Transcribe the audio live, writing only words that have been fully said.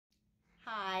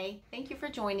Hi, thank you for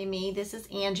joining me. This is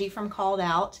Angie from Called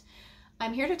Out.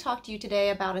 I'm here to talk to you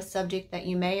today about a subject that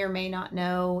you may or may not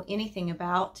know anything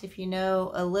about. If you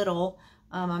know a little,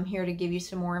 I'm here to give you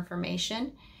some more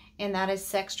information, and that is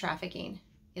sex trafficking.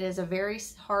 It is a very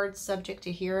hard subject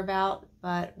to hear about,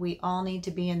 but we all need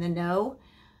to be in the know.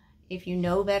 If you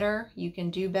know better, you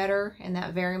can do better, and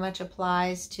that very much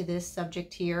applies to this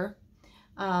subject here.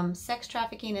 Sex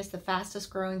trafficking is the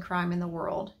fastest growing crime in the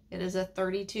world. It is a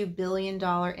 $32 billion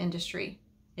industry.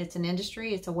 It's an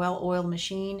industry, it's a well-oiled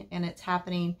machine, and it's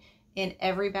happening in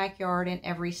every backyard in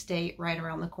every state right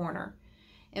around the corner.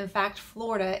 In fact,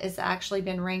 Florida has actually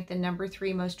been ranked the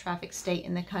 #3 most trafficked state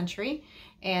in the country,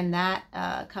 and that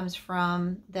comes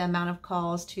from the amount of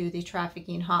calls to the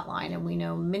trafficking hotline, and we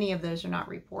know many of those are not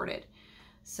reported.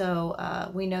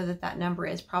 So we know that that number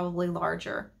is probably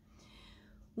larger.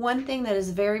 One thing that is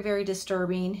very, very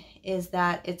disturbing is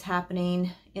that it's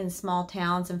happening in small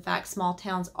towns. In fact, small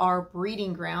towns are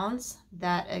breeding grounds.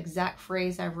 That exact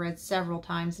phrase I've read several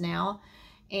times now.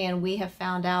 And we have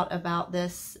found out about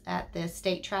this at the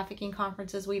state trafficking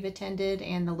conferences we've attended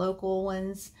and the local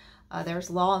ones. There's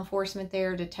law enforcement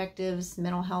there, detectives,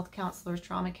 mental health counselors,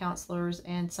 trauma counselors,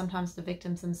 and sometimes the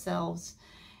victims themselves.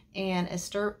 And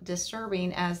as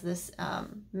disturbing as this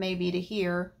may be to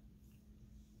hear,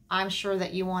 I'm sure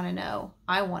that you want to know.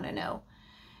 I want to know.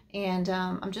 And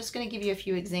I'm just going to give you a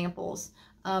few examples.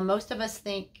 Most of us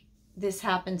think this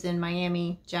happens in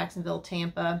Miami, Jacksonville,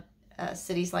 Tampa,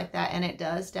 cities like that, and it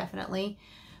does, definitely.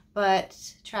 But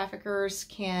traffickers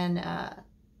can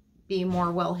be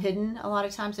more well hidden a lot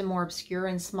of times and more obscure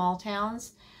in small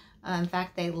towns. In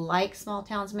fact, they like small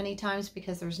towns many times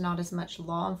because there's not as much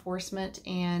law enforcement,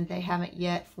 and they haven't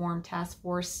yet formed task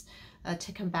force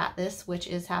to combat this, which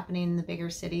is happening in the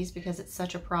bigger cities because it's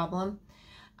such a problem.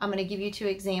 I'm going to give you two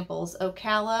examples.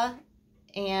 Ocala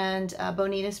and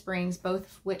Bonita Springs, both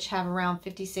of which have around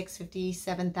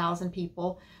 57,000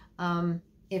 people.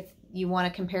 If you want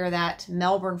to compare that,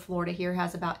 Melbourne, Florida here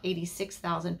has about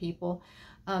 86,000 people.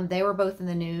 They were both in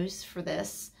the news for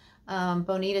this.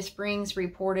 Bonita Springs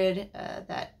reported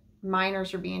that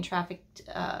minors are being trafficked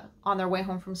on their way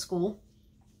home from school.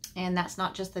 And that's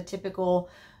not just the typical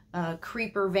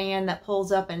creeper van that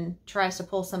pulls up and tries to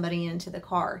pull somebody into the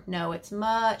car. No, it's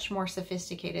much more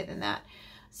sophisticated than that.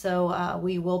 So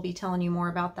we will be telling you more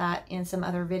about that in some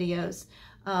other videos.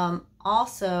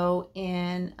 Also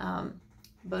in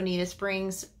Bonita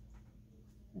Springs,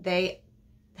 they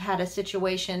had a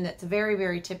situation that's very,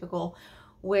 very typical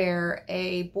where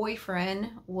a boyfriend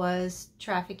was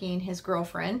trafficking his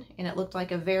girlfriend, and it looked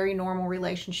like a very normal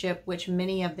relationship, which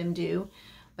many of them do.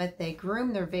 But they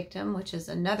groom their victim, which is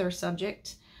another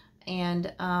subject,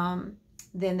 and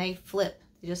then they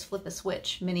just flip a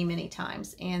switch many, many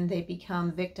times, and they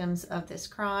become victims of this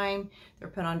crime. They're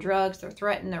put on drugs, they're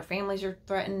threatened, their families are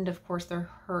threatened, of course they're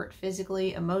hurt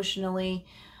physically, emotionally,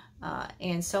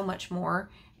 and so much more.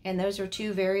 And those are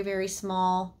two very, very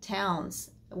small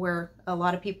towns where a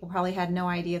lot of people probably had no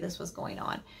idea this was going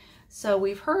on. So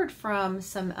we've heard from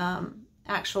some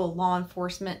actual law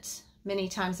enforcement many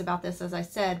times about this, as I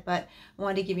said, but I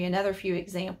wanted to give you another few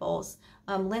examples.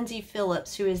 Lindsay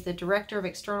Phillips, who is the Director of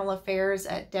External Affairs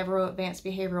at Devereaux Advanced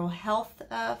Behavioral Health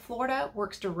Florida,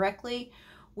 works directly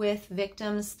with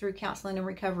victims through counseling and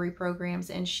recovery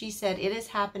programs, and she said it is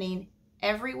happening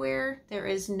everywhere. There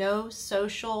is no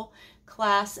social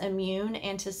class immune,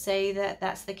 and to say that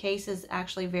that's the case is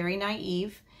actually very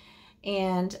naive.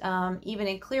 And even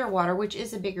in Clearwater, which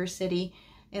is a bigger city,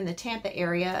 in the Tampa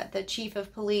area, the chief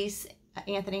of police,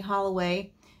 Anthony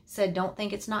Holloway, said don't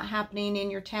think it's not happening in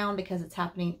your town because it's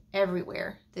happening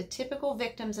everywhere. The typical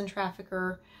victims and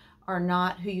trafficker are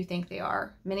not who you think they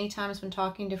are. Many times when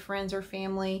talking to friends or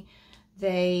family,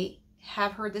 they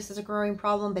have heard this is a growing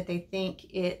problem, but they think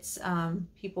it's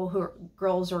people who are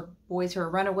girls or boys who are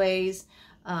runaways.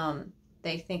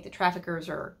 They think the traffickers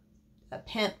are a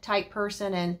pimp type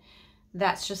person, and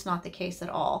that's just not the case at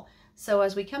all. So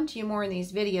as we come to you more in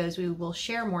these videos, we will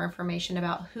share more information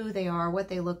about who they are, what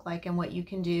they look like, and what you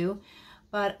can do.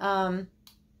 But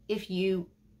if you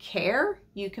care,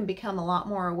 you can become a lot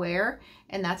more aware,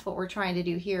 and that's what we're trying to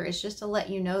do here, is just to let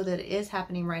you know that it is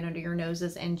happening right under your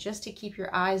noses, and just to keep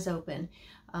your eyes open.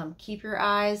 Keep your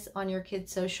eyes on your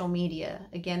kids' social media.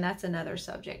 Again, that's another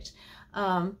subject.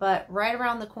 But right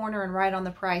around the corner and right on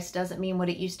the price doesn't mean what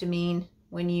it used to mean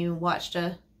when you watched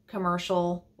a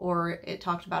commercial or it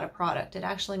talked about a product. It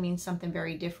actually means something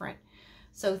very different.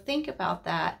 So think about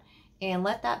that and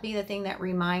let that be the thing that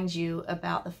reminds you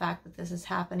about the fact that this is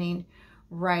happening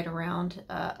right around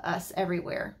us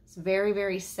everywhere. It's very,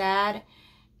 very sad,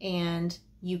 and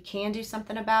you can do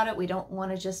something about it. We don't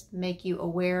want to just make you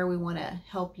aware. We want to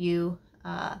help you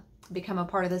become a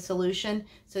part of the solution.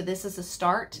 So this is a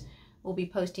start. We'll be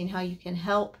posting how you can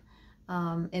help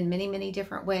in many, many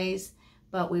different ways.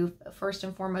 But we first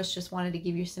and foremost just wanted to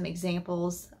give you some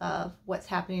examples of what's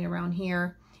happening around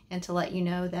here and to let you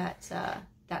know that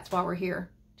that's why we're here,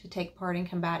 to take part in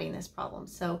combating this problem.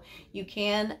 So you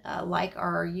can like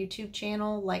our YouTube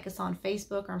channel, like us on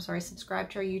Facebook, or I'm sorry, subscribe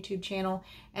to our YouTube channel,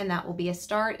 and that will be a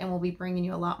start, and we'll be bringing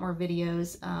you a lot more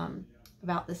videos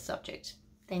about this subject.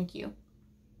 Thank you.